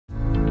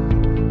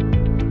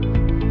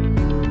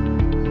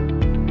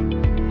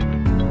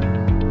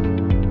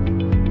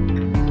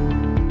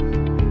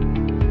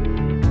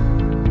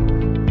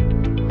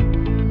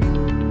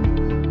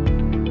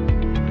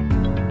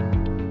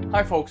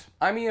Hi folks,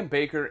 I'm Ian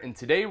Baker, and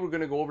today we're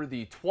going to go over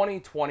the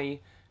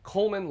 2020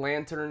 Coleman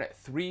Lantern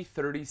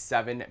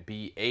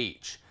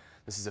 337BH.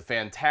 This is a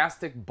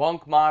fantastic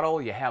bunk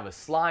model. You have a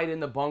slide in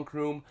the bunk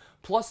room,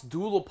 plus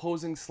dual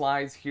opposing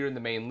slides here in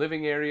the main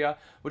living area,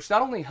 which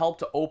not only help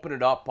to open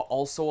it up, but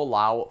also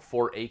allow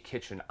for a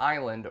kitchen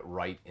island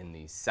right in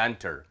the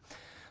center.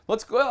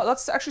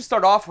 Let's actually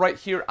start off right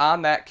here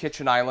on that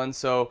kitchen island.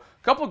 So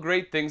a couple of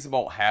great things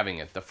about having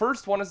it. The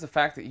first one is the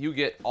fact that you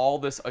get all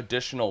this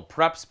additional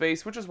prep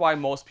space, which is why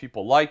most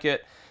people like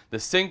it. The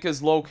sink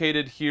is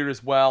located here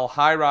as well,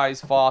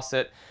 high-rise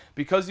faucet.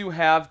 Because you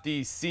have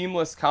the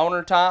seamless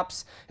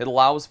countertops, it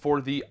allows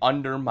for the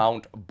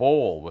undermount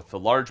bowl with the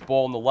large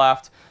bowl on the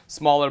left,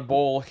 smaller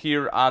bowl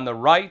here on the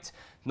right.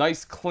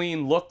 Nice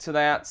clean look to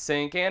that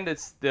sink, and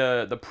it's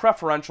the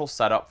preferential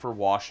setup for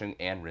washing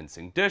and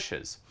rinsing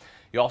dishes.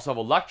 You also have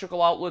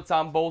electrical outlets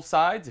on both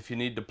sides if you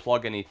need to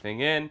plug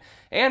anything in,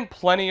 and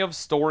plenty of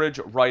storage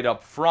right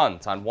up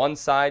front. On one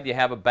side, you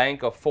have a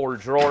bank of 4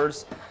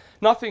 drawers.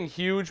 Nothing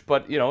huge,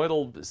 but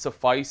it'll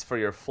suffice for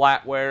your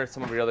flatware,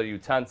 some of your other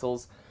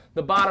utensils.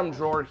 The bottom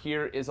drawer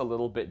here is a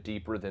little bit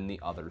deeper than the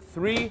other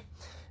 3.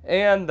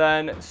 And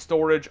then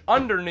storage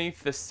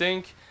underneath the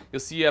sink.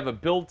 You'll see you have a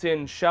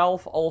built-in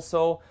shelf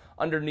also.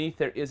 Underneath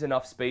there is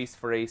enough space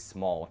for a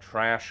small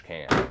trash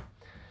can.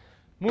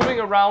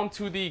 Moving around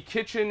to the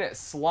kitchen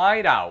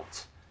slide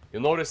out,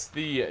 you'll notice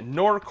the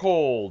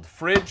Norcold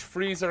fridge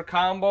freezer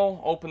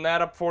combo. Open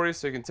that up for you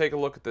so you can take a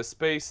look at the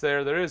space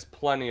there. There is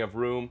plenty of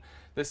room.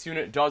 This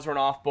unit does run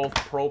off both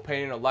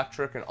propane and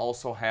electric and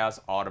also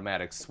has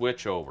automatic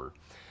switchover.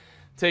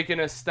 Taking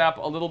a step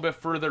a little bit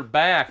further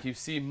back, you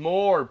see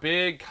more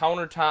big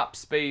countertop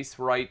space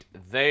right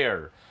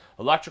there.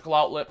 Electrical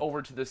outlet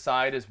over to the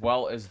side as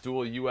well as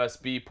dual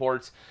USB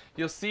ports.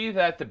 You'll see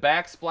that the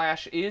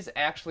backsplash is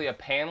actually a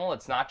panel.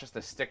 It's not just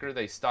a sticker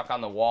they stuck on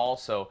the wall,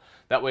 so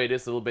that way it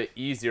is a little bit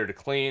easier to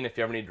clean. If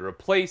you ever need to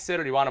replace it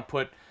or you want to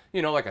put,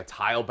 like a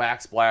tile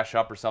backsplash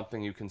up or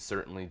something, you can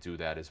certainly do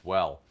that as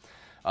well.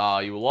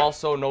 You will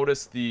also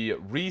notice the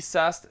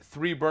recessed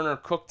 3-burner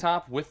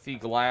cooktop with the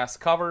glass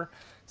cover.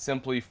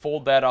 Simply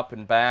fold that up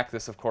and back.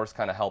 This, of course,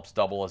 kind of helps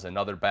double as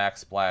another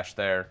backsplash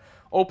there.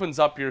 Opens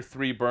up your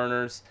 3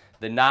 burners.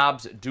 The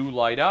knobs do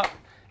light up,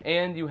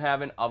 and you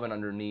have an oven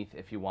underneath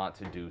if you want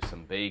to do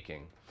some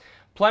baking.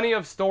 Plenty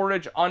of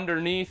storage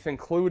underneath,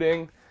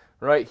 including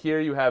right here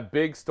you have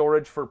big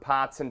storage for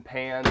pots and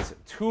pans.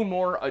 2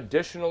 more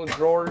additional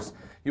drawers.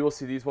 You will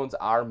see these ones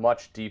are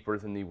much deeper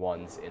than the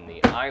ones in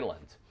the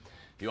island.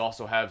 You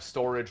also have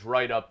storage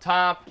right up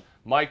top,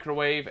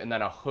 microwave, and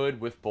then a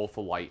hood with both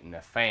a light and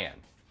a fan.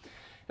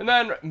 And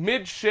then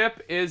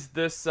midship is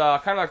this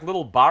kind of like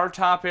little bar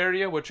top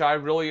area, which I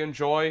really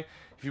enjoy.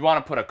 If you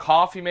want to put a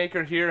coffee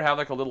maker here, have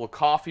like a little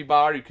coffee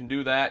bar, you can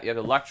do that. You have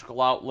an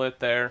electrical outlet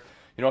there.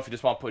 If you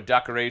just want to put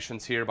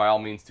decorations here, by all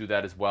means do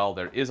that as well.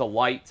 There is a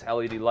light,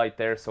 LED light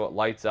there, so it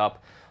lights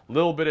up. A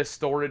little bit of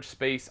storage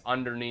space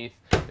underneath,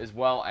 as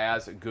well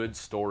as good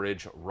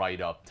storage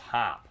right up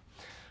top.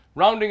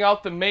 Rounding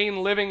out the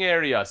main living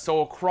area, so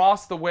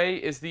across the way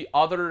is the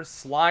other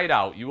slide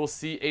out. You will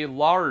see a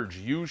large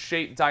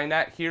U-shaped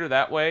dinette here.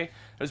 That way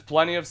there's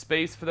plenty of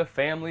space for the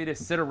family to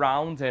sit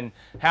around and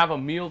have a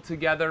meal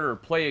together or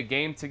play a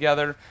game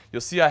together. You'll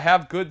see I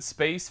have good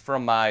space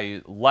from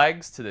my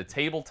legs to the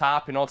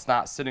tabletop. It's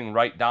not sitting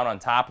right down on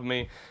top of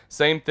me.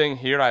 Same thing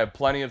here. I have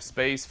plenty of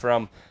space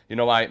from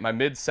my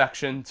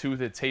midsection to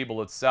the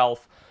table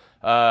itself.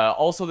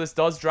 Also, this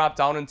does drop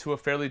down into a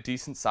fairly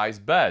decent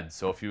sized bed,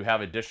 so if you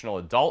have additional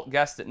adult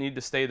guests that need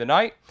to stay the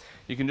night,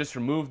 you can just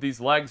remove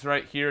these legs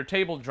right here.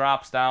 Table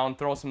drops down,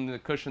 throw some of the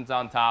cushions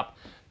on top.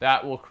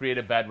 That will create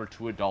a bed where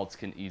 2 adults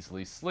can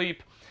easily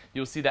sleep.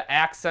 You'll see the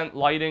accent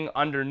lighting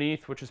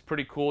underneath, which is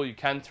pretty cool. You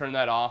can turn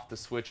that off. The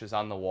switch is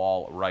on the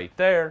wall right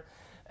there.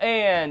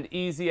 And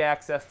easy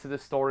access to the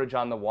storage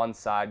on the one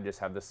side. Just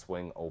have the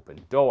swing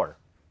open door.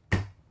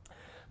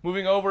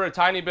 Moving over a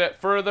tiny bit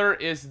further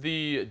is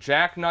the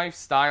jackknife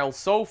style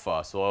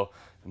sofa. So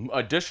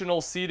additional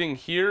seating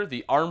here.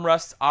 The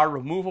armrests are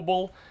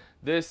removable.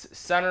 This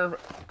center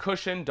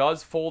cushion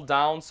does fold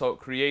down, so it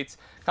creates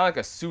kind of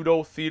like a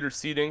pseudo theater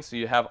seating. So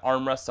you have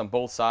armrests on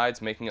both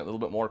sides, making it a little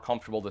bit more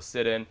comfortable to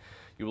sit in.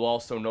 You will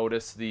also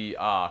notice the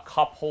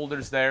cup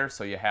holders there,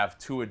 so you have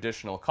 2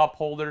 additional cup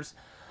holders.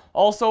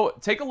 Also,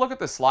 take a look at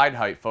the slide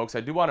height, folks. I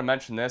do want to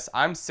mention this.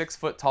 I'm 6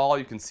 foot tall.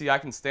 You can see I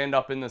can stand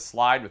up in the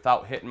slide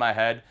without hitting my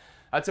head.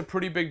 That's a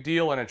pretty big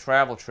deal in a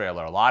travel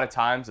trailer. A lot of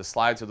times the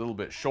slides are a little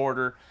bit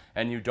shorter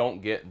and you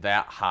don't get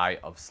that high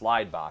of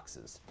slide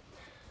boxes.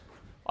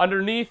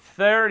 Underneath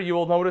there, you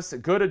will notice a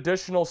good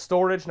additional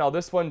storage. Now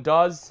this one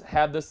does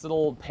have this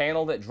little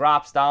panel that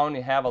drops down.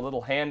 You have a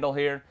little handle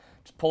here.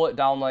 Just pull it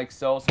down like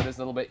so, so it is a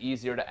little bit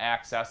easier to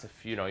access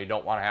if you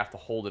don't want to have to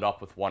hold it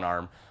up with one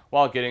arm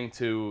while getting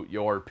to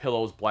your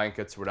pillows,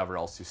 blankets, or whatever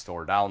else you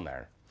store down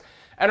there.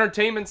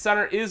 Entertainment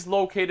center is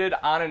located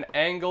on an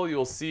angle.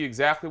 You'll see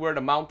exactly where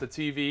to mount the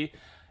TV.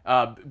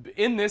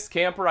 In this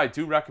camper, I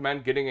do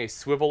recommend getting a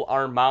swivel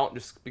arm mount,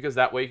 just because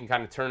that way you can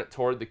kind of turn it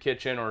toward the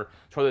kitchen or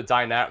toward the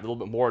dinette, a little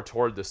bit more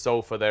toward the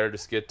sofa there,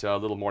 just get a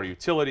little more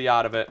utility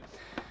out of it.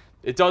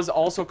 It does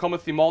also come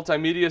with the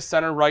multimedia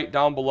center right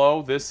down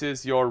below. This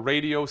is your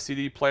radio,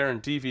 CD player,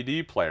 and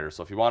DVD player.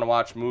 So if you want to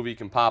watch a movie, you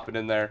can pop it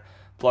in there,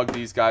 plug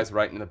these guys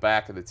right in the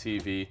back of the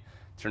TV,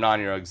 turn on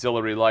your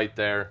auxiliary light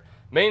there.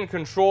 Main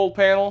control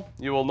panel,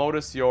 you will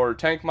notice your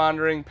tank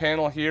monitoring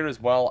panel here, as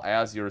well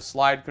as your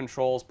slide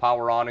controls,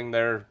 power awning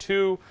there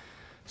too.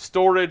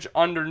 Storage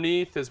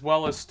underneath, as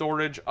well as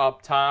storage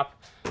up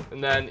top.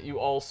 And then you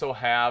also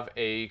have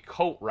a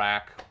coat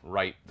rack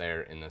right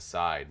there in the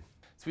side.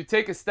 So we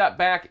take a step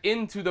back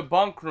into the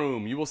bunk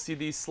room. You will see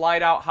these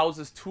slide out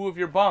houses two of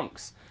your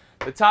bunks.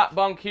 The top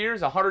bunk here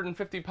is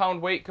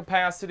 150-pound weight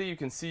capacity. You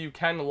can see you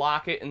can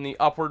lock it in the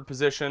upward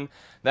position.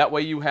 That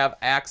way you have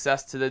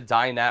access to the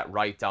dinette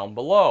right down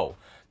below.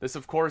 This,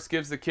 of course,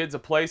 gives the kids a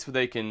place where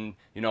they can,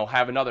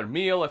 have another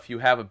meal. If you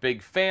have a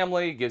big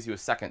family, it gives you a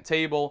second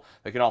table.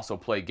 They can also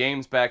play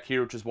games back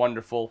here, which is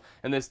wonderful.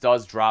 And this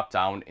does drop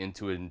down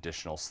into an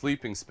additional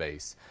sleeping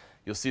space.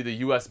 You'll see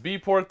the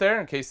USB port there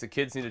in case the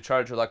kids need to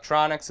charge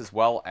electronics, as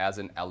well as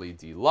an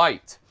LED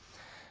light.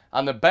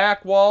 On the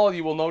back wall,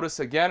 you will notice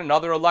again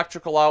another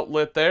electrical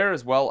outlet there,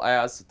 as well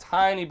as a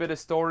tiny bit of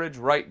storage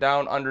right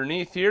down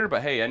underneath here.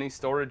 But hey, any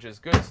storage is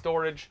good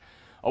storage.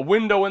 A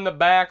window in the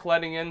back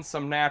letting in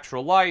some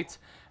natural light.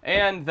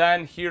 And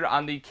then here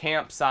on the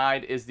camp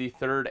side is the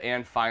third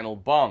and final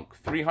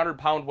bunk.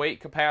 300-pound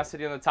weight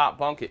capacity on the top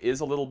bunk. It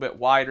is a little bit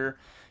wider.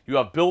 You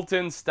have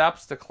built-in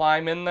steps to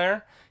climb in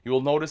there. You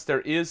will notice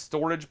there is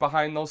storage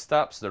behind those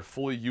steps. They're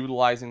fully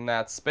utilizing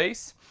that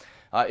space.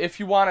 If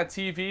you want a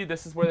TV,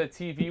 this is where the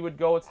TV would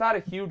go. It's not a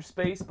huge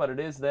space, but it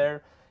is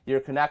there. Your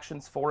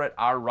connections for it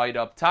are right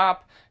up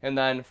top. And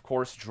then, of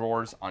course,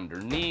 drawers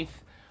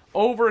underneath.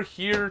 Over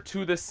here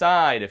to the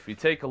side, if you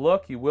take a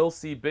look, you will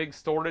see big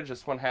storage.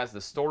 This one has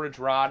the storage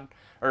rod,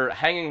 or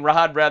hanging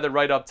rod rather,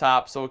 right up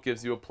top, so it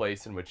gives you a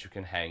place in which you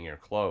can hang your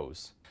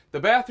clothes. The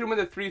bathroom in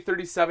the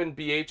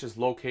 337BH is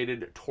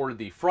located toward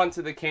the front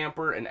of the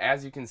camper, and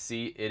as you can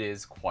see, it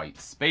is quite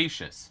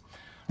spacious.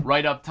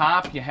 Right up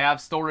top, you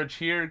have storage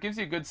here. It gives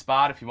you a good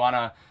spot if you want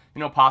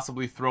to,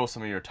 possibly throw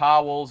some of your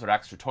towels or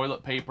extra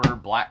toilet paper,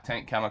 black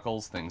tank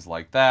chemicals, things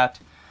like that.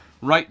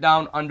 Right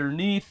down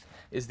underneath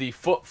is the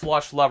foot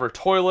flush lever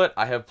toilet.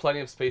 I have plenty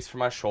of space for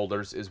my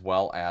shoulders as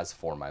well as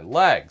for my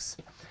legs.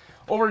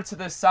 Over to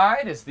this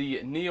side is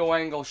the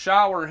neo-angle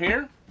shower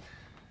here.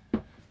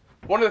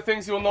 One of the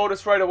things you'll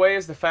notice right away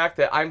is the fact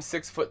that I'm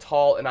 6 foot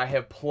tall and I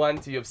have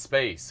plenty of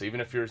space. So even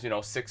if you're,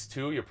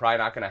 6'2", you're probably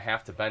not going to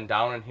have to bend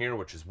down in here,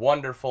 which is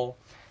wonderful.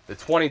 The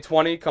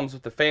 2020 comes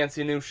with the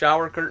fancy new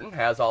shower curtain,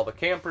 has all the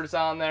campers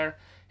on there.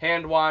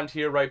 Hand wand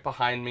here right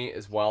behind me,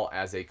 as well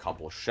as a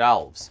couple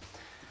shelves.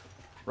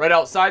 Right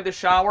outside the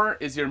shower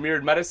is your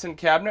mirrored medicine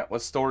cabinet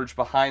with storage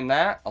behind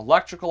that.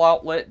 Electrical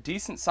outlet,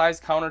 decent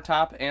sized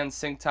countertop and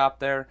sink top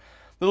there.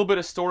 A little bit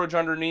of storage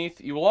underneath.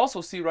 You will also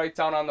see right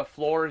down on the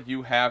floor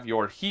you have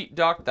your heat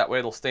duct. That way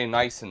it'll stay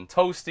nice and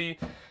toasty.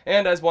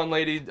 And as one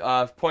lady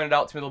pointed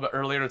out to me a little bit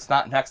earlier, it's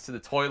not next to the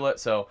toilet,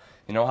 so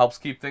helps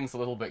keep things a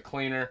little bit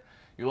cleaner.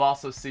 You'll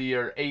also see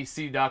your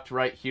AC duct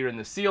right here in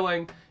the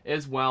ceiling,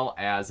 as well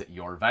as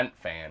your vent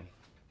fan.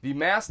 The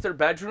master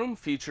bedroom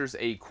features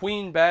a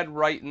queen bed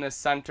right in the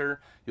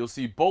center. You'll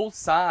see both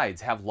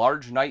sides have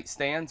large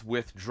nightstands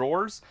with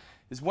drawers,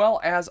 as well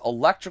as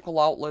electrical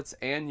outlets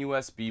and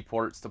USB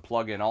ports to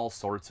plug in all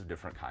sorts of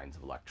different kinds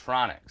of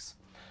electronics.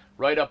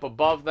 Right up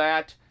above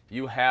that,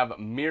 you have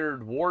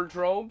mirrored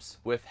wardrobes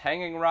with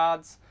hanging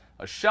rods,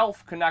 a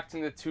shelf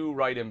connecting the two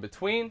right in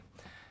between.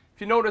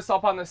 If you notice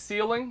up on the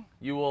ceiling,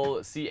 you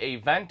will see a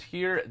vent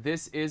here.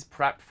 This is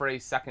prepped for a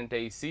second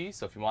AC,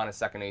 so if you want a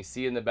second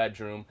AC in the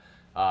bedroom,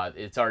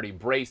 it's already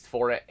braced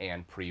for it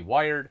and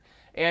pre-wired.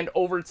 And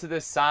over to the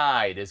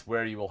side is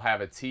where you will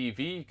have a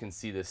TV. You can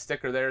see the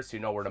sticker there so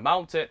you know where to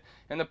mount it,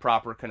 and the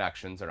proper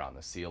connections are on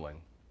the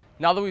ceiling.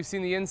 Now that we've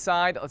seen the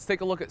inside, let's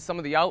take a look at some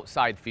of the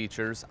outside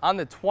features on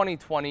the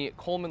 2020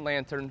 Coleman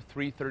Lantern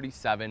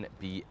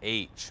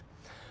 337BH.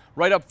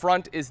 Right up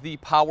front is the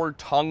power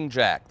tongue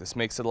jack. This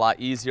makes it a lot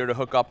easier to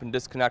hook up and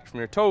disconnect from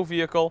your tow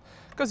vehicle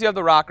because you have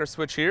the rocker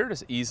switch here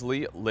to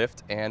easily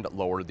lift and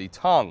lower the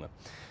tongue.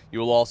 You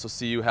will also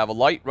see you have a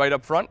light right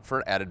up front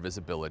for added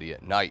visibility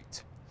at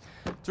night.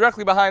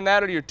 Directly behind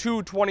that are your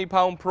two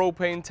 20-pound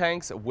propane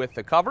tanks with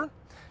the cover.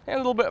 And a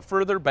little bit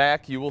further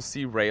back, you will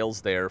see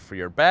rails there for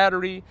your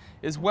battery,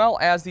 as well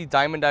as the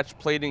diamond etch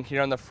plating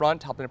here on the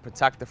front, helping to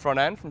protect the front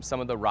end from some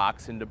of the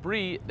rocks and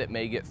debris that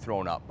may get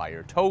thrown up by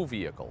your tow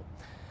vehicle.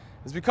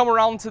 As we come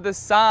around to the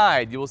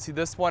side, you will see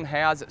this one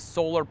has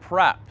solar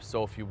prep.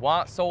 So if you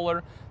want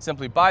solar,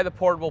 simply buy the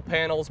portable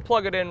panels,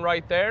 plug it in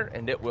right there,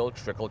 and it will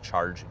trickle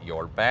charge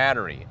your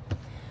battery.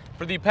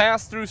 For the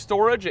pass-through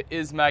storage, it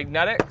is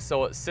magnetic,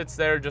 so it sits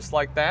there just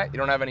like that. You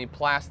don't have any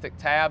plastic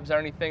tabs or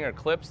anything or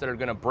clips that are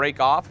going to break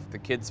off if the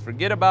kids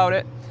forget about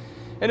it.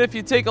 And if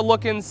you take a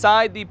look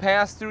inside the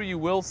pass-through, you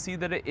will see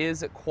that it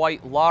is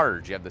quite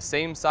large. You have the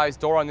same size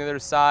door on the other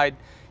side.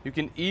 you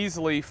can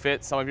easily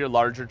fit some of your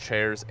larger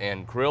chairs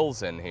and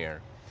grills in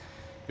here.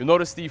 You'll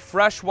notice the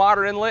fresh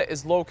water inlet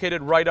is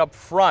located right up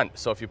front.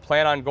 So if you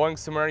plan on going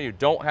somewhere you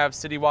don't have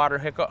city water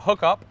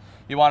hookup,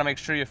 you want to make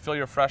sure you fill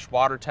your fresh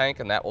water tank,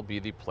 and that will be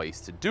the place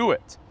to do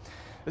it.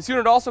 This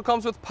unit also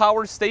comes with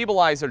power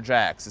stabilizer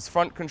jacks. This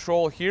front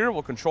control here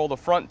will control the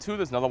front two.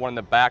 There's another one in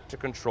the back to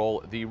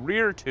control the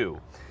rear two.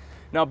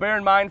 Now bear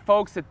in mind,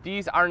 folks, that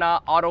these are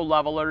not auto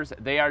levelers.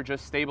 They are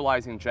just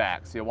stabilizing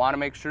jacks. So you want to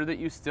make sure that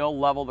you still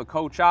level the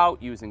coach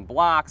out using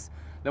blocks.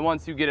 Then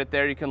once you get it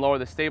there, you can lower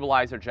the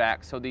stabilizer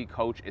jack so the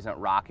coach isn't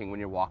rocking when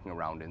you're walking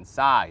around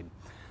inside.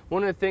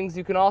 One of the things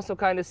you can also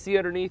kind of see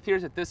underneath here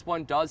is that this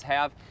one does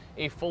have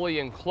a fully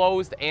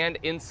enclosed and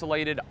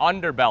insulated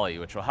underbelly,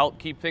 which will help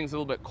keep things a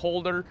little bit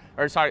colder,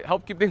 or sorry,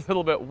 help keep things a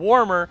little bit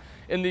warmer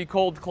in the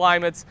cold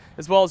climates,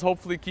 as well as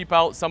hopefully keep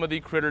out some of the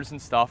critters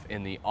and stuff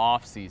in the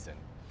off season.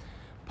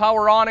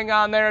 Power awning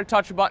on there,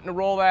 touch a button to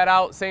roll that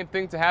out. Same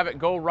thing to have it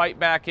go right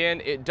back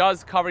in. It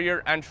does cover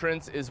your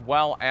entrance as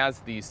well as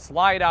the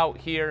slide out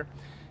here.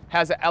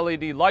 Has a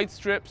LED light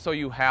strip so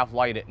you have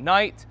light at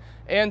night.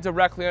 And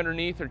directly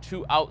underneath are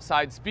two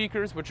outside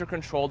speakers, which are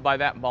controlled by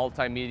that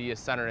multimedia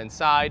center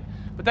inside.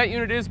 But that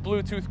unit is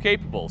Bluetooth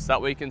capable, so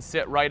that way you can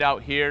sit right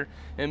out here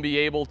and be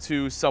able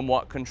to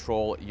somewhat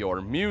control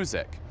your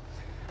music.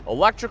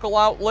 Electrical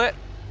outlet,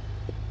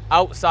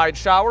 outside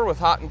shower with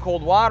hot and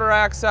cold water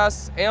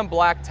access, and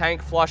black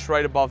tank flush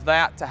right above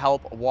that to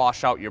help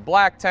wash out your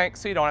black tank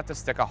so you don't have to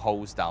stick a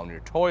hose down your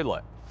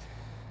toilet.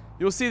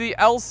 You'll see the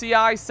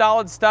LCI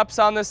solid steps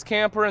on this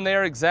camper, and they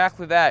are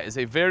exactly that. It's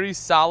a very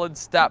solid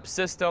step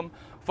system.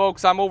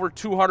 Folks, I'm over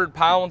 200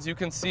 pounds. You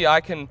can see I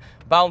can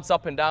bounce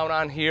up and down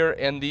on here,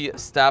 and the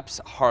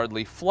steps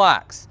hardly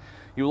flex.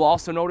 You'll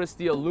also notice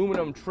the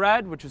aluminum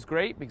tread, which is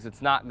great because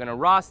it's not going to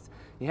rust.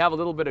 You have a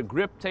little bit of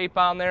grip tape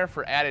on there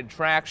for added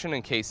traction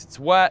in case it's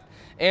wet,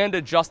 and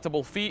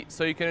adjustable feet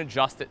so you can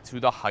adjust it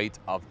to the height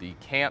of the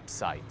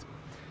campsite.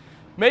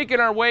 Making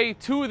our way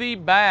to the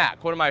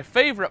back, one of my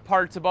favorite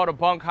parts about a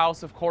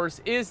bunkhouse, of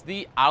course, is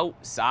the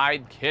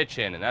outside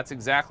kitchen, and that's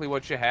exactly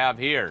what you have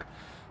here.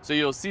 So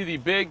you'll see the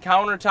big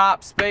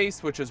countertop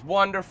space, which is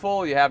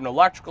wonderful. You have an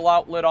electrical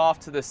outlet off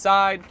to the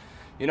side.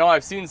 You know,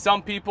 I've seen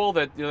some people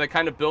that, they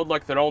kind of build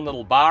like their own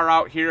little bar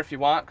out here if you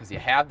want, because you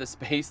have the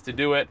space to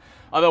do it.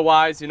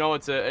 Otherwise,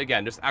 it's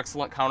again, just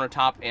excellent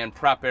countertop and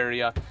prep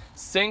area.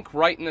 Sink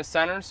right in the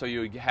center, so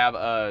you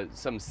have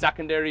some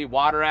secondary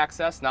water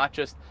access, not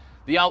just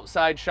the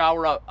outside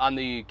shower on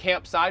the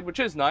camp side, which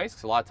is nice,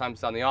 because a lot of times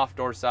it's on the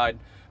off-door side,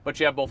 but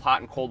you have both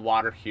hot and cold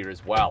water here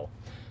as well.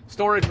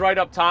 Storage right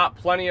up top,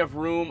 plenty of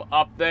room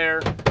up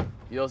there.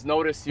 You'll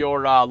notice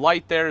your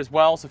light there as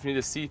well, so if you need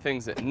to see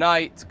things at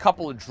night. A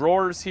couple of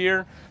drawers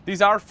here.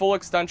 These are full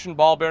extension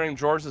ball bearing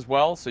drawers as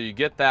well, so you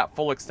get that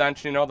full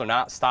extension, they're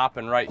not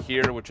stopping right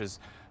here, which is,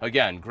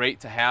 again, great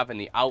to have in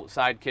the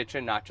outside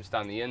kitchen, not just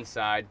on the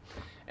inside.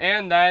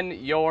 And then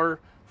your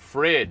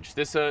fridge.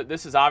 This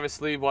is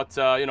obviously what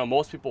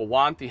most people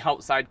want the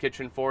outside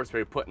kitchen for. It's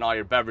where you're putting all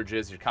your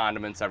beverages, your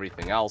condiments,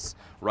 everything else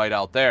right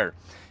out there.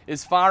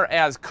 As far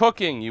as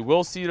cooking, you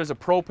will see there's a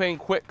propane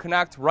quick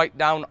connect right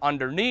down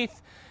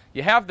underneath.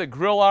 You have the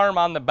grill arm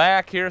on the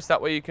back here, so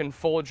that way you can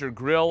fold your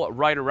grill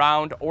right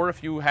around, or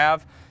if you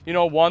have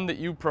one that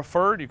you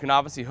preferred, you can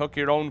obviously hook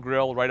your own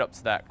grill right up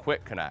to that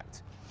quick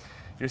connect.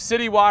 Your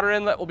city water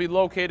inlet will be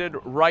located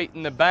right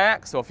in the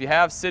back, so if you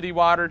have city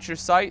water at your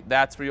site,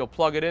 that's where you'll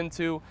plug it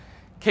into.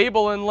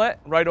 Cable inlet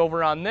right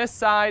over on this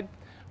side.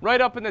 Right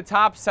up in the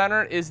top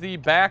center is the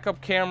backup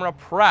camera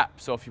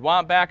prep. So if you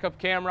want backup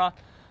camera,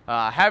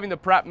 having the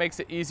prep makes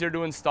it easier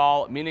to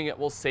install, meaning it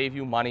will save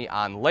you money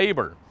on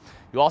labor.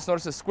 You'll also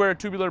notice a square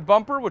tubular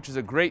bumper, which is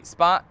a great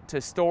spot to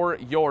store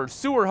your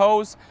sewer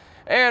hose.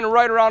 And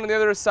right around on the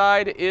other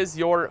side is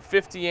your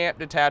 50 amp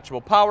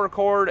detachable power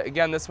cord.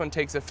 Again, this one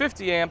takes a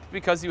 50 amp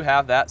because you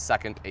have that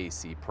second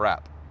AC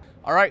prep.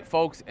 All right,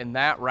 folks, and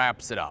that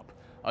wraps it up.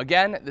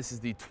 Again, this is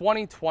the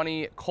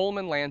 2020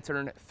 Coleman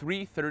Lantern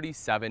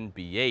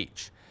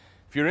 337BH.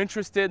 If you're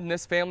interested in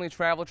this family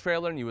travel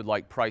trailer and you would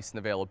like price and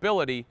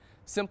availability,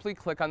 simply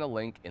click on the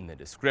link in the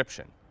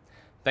description.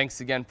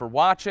 Thanks again for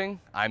watching.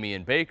 I'm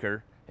Ian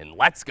Baker, and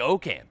let's go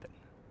camping.